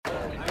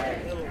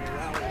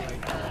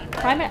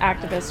climate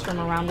activists from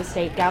around the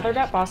state gathered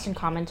at Boston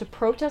Common to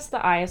protest the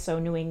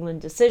ISO New England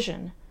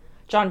decision.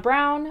 John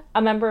Brown,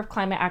 a member of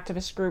climate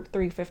activist group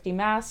 350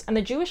 Mass and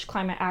the Jewish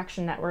Climate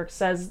Action Network,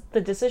 says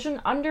the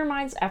decision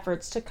undermines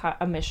efforts to cut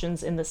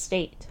emissions in the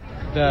state.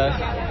 The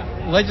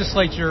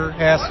legislature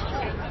passed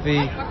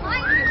the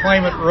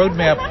climate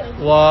roadmap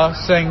law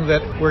saying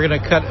that we're going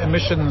to cut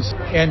emissions,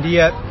 and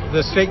yet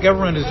the state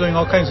government is doing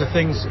all kinds of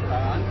things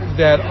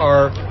that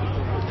are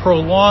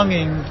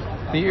prolonging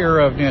the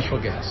era of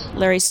natural gas.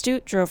 Larry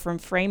Stute drove from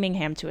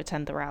Framingham to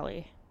attend the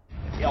rally.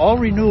 All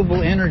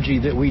renewable energy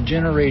that we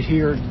generate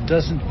here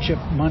doesn't chip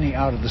money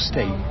out of the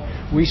state.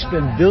 We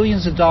spend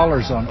billions of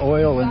dollars on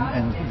oil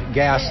and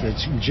gas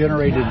that's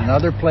generated in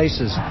other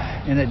places,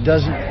 and it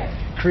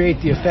doesn't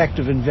create the effect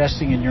of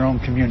investing in your own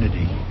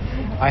community.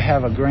 I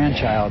have a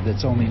grandchild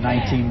that's only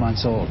 19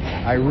 months old.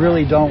 I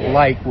really don't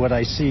like what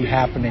I see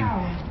happening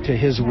to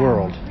his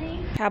world.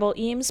 Cabell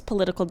Eames,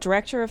 political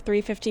director of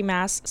 350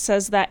 Mass,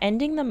 says that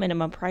ending the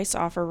minimum price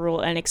offer rule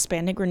and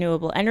expanding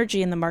renewable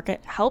energy in the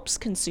market helps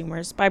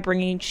consumers by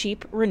bringing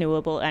cheap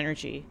renewable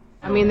energy.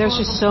 I mean, there's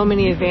just so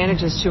many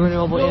advantages to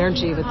renewable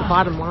energy, but the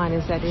bottom line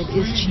is that it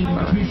is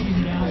cheaper.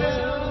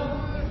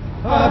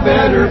 A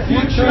better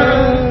future,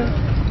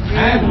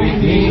 and we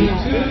need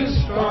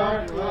to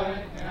start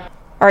right now.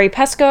 Ari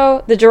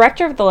Pesco, the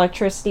director of the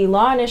Electricity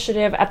Law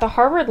Initiative at the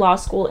Harvard Law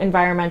School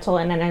Environmental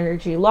and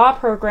Energy Law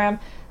program,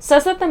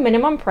 says that the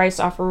minimum price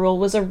offer rule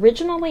was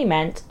originally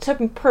meant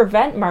to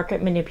prevent market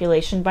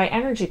manipulation by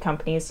energy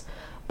companies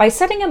by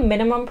setting a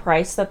minimum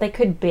price that they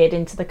could bid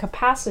into the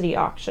capacity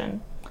auction.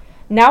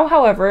 Now,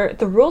 however,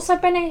 the rules have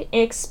been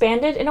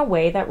expanded in a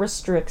way that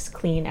restricts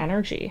clean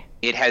energy.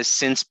 It has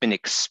since been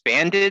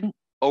expanded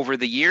over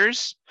the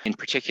years, in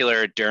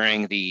particular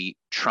during the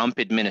Trump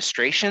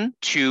administration,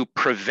 to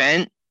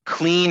prevent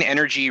clean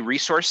energy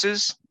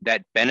resources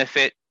that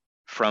benefit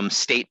from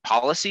state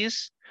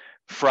policies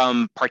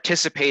from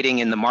participating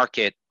in the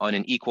market on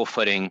an equal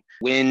footing.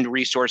 Wind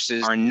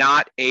resources are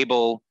not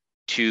able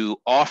to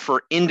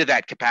offer into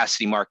that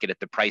capacity market at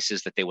the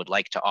prices that they would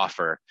like to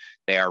offer.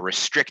 They are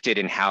restricted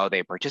in how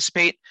they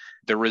participate.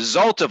 The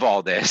result of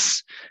all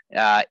this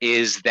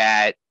is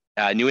that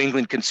New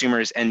England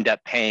consumers end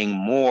up paying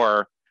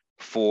more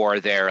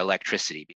for their electricity.